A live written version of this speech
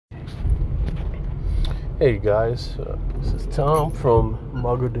Hey guys, this is Tom from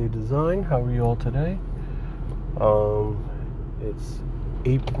Mago Day Design. How are you all today? It's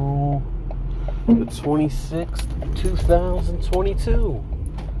April the 26th, 2022,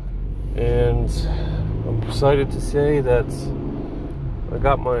 and I'm excited to say that I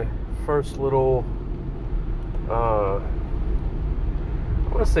got my first little, I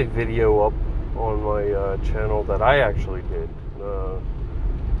want to say video up on my channel that I actually did.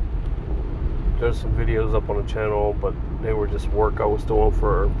 There's some videos up on the channel, but they were just work I was doing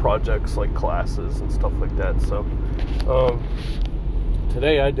for projects like classes and stuff like that. So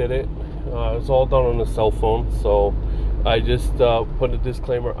today I did it. It's all done on a cell phone, so I just put a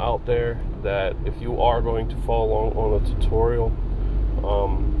disclaimer out there that if you are going to follow along on a tutorial,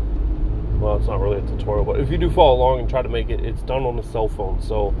 well, it's not really a tutorial, but if you do follow along and try to make it, it's done on a cell phone.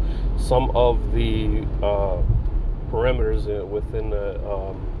 So some of the parameters within the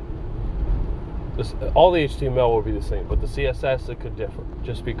all the HTML will be the same, but the CSS, it could differ,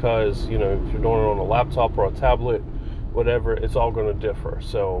 just because, you know, if you're doing it on a laptop or a tablet, whatever, it's all going to differ.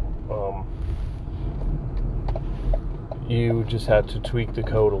 So you just had to tweak the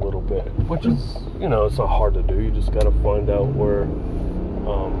code a little bit, which is, you know, it's not hard to do. You just got to find out where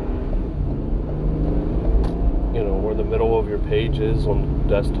you know, where the middle of your page is on the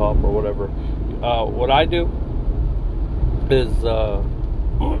desktop or whatever. What I do is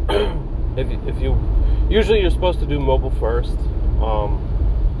if you usually, you're supposed to do mobile first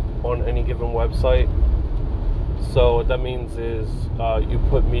on any given website. So what that means is you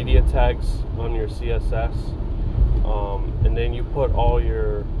put media tags on your CSS, and then you put all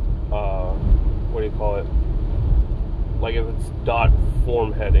your what do you call it, like if it's dot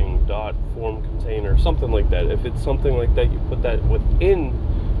form heading, dot form container, something like that. If it's something like that, you put that within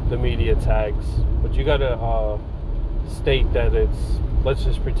the media tags, but you gotta state that it's, let's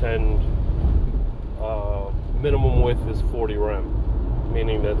just pretend minimum width is 40 rem,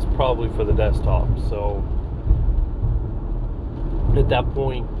 meaning that's probably for the desktop. So at that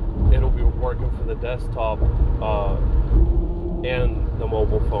point, it'll be working for the desktop and the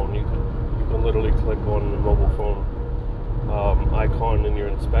mobile phone. You can literally click on the mobile phone icon in your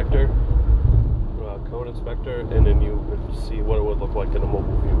inspector, code inspector, and then you would see what it would look like in a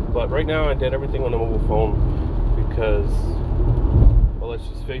mobile view. But right now, I did everything on the mobile phone because, well, let's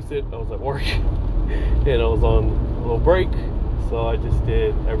just face it, I was at work and I was on a little break, so I just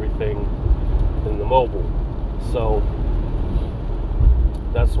did everything in the mobile. So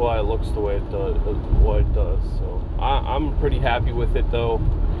that's why it looks the way it does. So I'm pretty happy with it, though.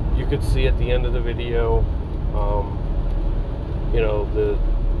 You could see at the end of the video, you know,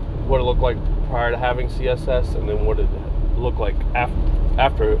 what it looked like prior to having CSS, and then what it looked like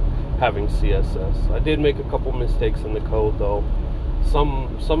after having CSS. I did make a couple mistakes in the code, though.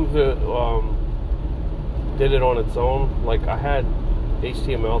 Some of it did it on its own. Like, I had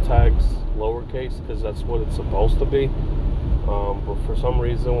HTML tags lowercase because that's what it's supposed to be. But for some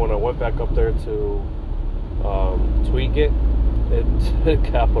reason, when I went back up there to tweak it, it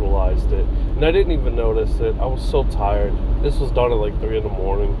capitalized it, and I didn't even notice it. I was so tired. This was done at like 3 in the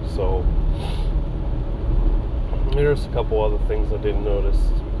morning, so there's a couple other things I didn't notice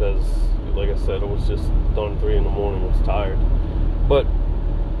because, like I said, it was just done 3 in the morning. I was tired, but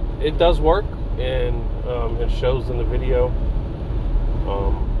it does work, and it shows in the video.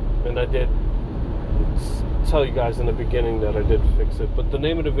 And I did tell you guys in the beginning that I did fix it, but the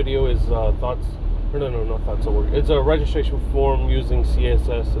name of the video is not Thoughts at Work. It's a registration form using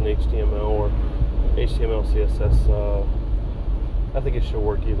CSS and HTML, or HTML, CSS. I think it should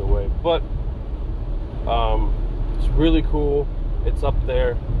work either way, but it's really cool. It's up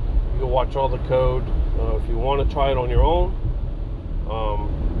there. You can watch all the code. If you want to try it on your own,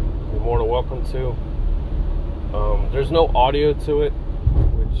 you're more than welcome to. There's no audio to it,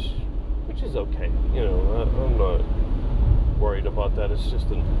 which is okay. You know, I'm not worried about that. It's just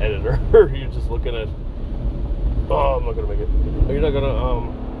an editor. You're just looking at, oh, I'm not gonna make it. You're not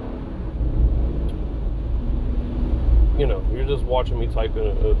gonna you know, you're just watching me type in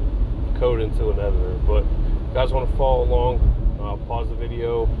a code into an editor. But if you guys want to follow along, pause the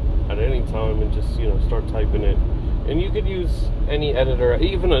video at any time and just, you know, start typing it. And you could use any editor,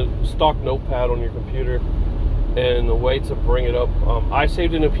 even a stock notepad on your computer. And the way to bring it up, I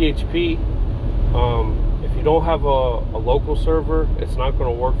saved in a PHP. If you don't have a local server, it's not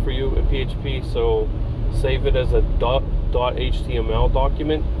going to work for you in PHP, so save it as a .html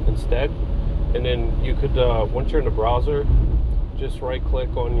document instead. And then you could, once you're in the browser, just right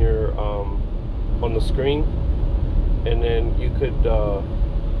click on your on the screen, and then you could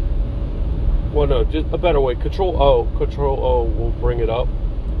well, no, just a better way, Control O will bring it up,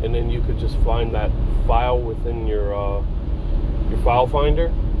 and then you could just find that file within your file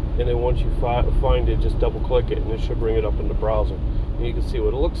finder, and then once you find it, just double click it and it should bring it up in the browser, and you can see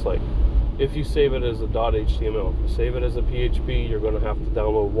what it looks like. If you save it as a .html, if you save it as a PHP, you're going to have to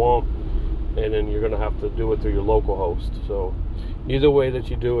download WAMP, and then you're going to have to do it through your local host. So either way that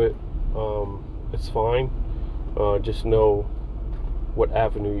you do it, it's fine. Just know what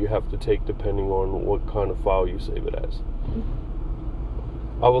avenue you have to take depending on what kind of file you save it as.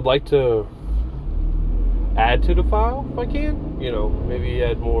 I would like to add to the file if I can, maybe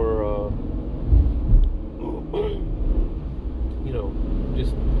add more,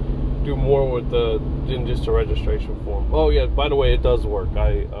 just do more with than just a registration form. Oh yeah, by the way, it does work.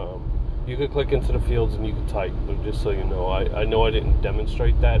 You could click into the fields and you could type, but just so you know, I know I didn't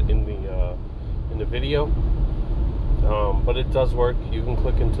demonstrate that in the video, but it does work. You can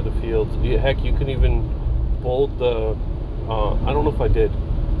click into the fields. Heck, you can even bold the, I don't know if I did,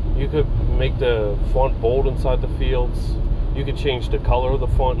 you could make the font bold inside the fields. You could change the color of the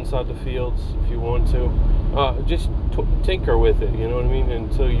font inside the fields if you want to. Just tinker with it, you know what I mean,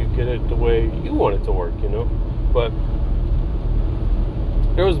 until you get it the way you want it to work, But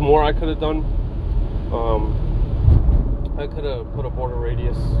there was more I could have done. I could have put a border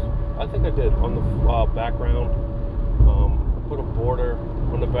radius. I think I did on the background. Put a border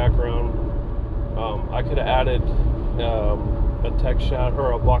on the background. I could have added a text shadow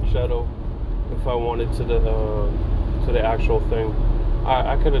or a block shadow if I wanted to the actual thing.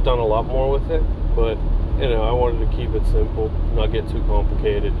 I could have done a lot more with it, but I wanted to keep it simple, not get too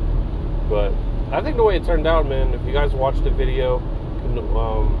complicated. But I think the way it turned out, man, if you guys watched the video,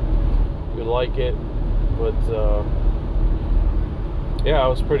 you like it. But yeah, I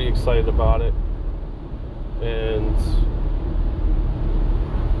was pretty excited about it, and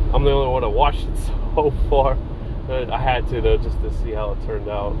I'm the only one that watched it so far. I had to though, just to see how it turned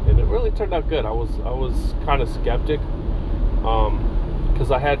out, and it really turned out good. I was kind of skeptic,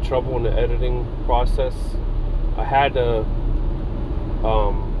 because I had trouble in the editing process. I had to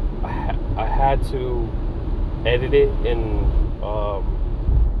edit it in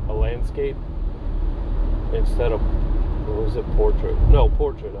a landscape instead of, what was it, portrait? No,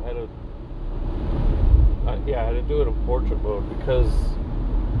 portrait. I had to do it in portrait mode, because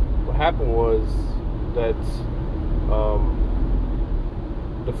what happened was that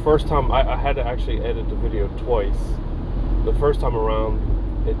the first time I had to actually edit the video twice. The first time around,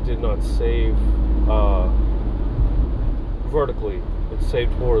 it did not save vertically. It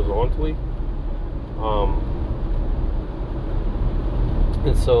saved horizontally.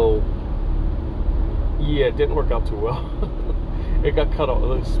 And so, yeah, it didn't work out too well. It got cut off.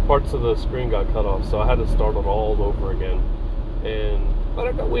 Parts of the screen got cut off, so I had to start it all over again.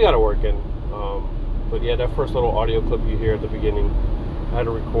 But we got it working. But yeah, that first little audio clip you hear at the beginning, I had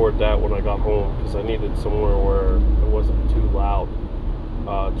to record that when I got home, because I needed somewhere where it wasn't too loud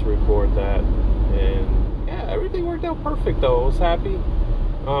to record that. And yeah, everything worked out perfect though. I was happy.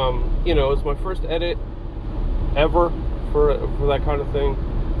 It's my first edit ever for that kind of thing,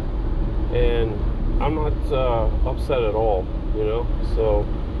 and I'm not upset at all, So,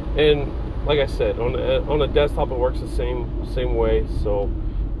 and like I said, on a desktop it works the same way. So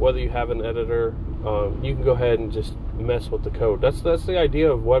whether you have an editor, you can go ahead and just mess with the code. That's the idea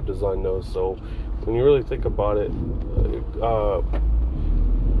of web design, though. So when you really think about it,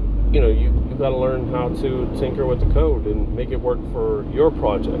 you got to learn how to tinker with the code and make it work for your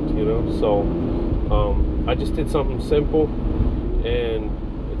project. So I just did something simple, and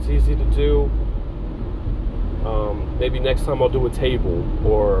it's easy to do. Maybe next time I'll do a table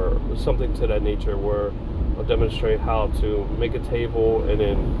or something to that nature, where I'll demonstrate how to make a table and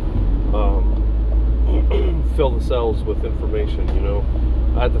then fill the cells with information.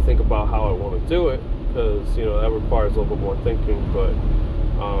 I have to think about how I want to do it, because that requires a little bit more thinking. But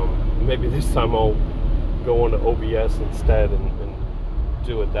maybe this time I'll go into OBS instead and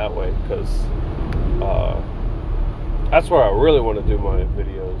do it that way, because that's where I really want to do my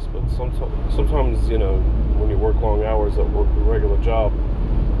videos. But sometimes when you work long hours at work, a regular job,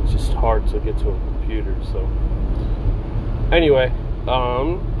 it's just hard to get to a computer. So anyway,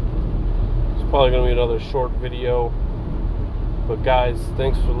 it's probably going to be another short video. But guys,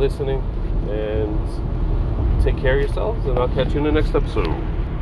 thanks for listening, and take care of yourselves, and I'll catch you in the next episode.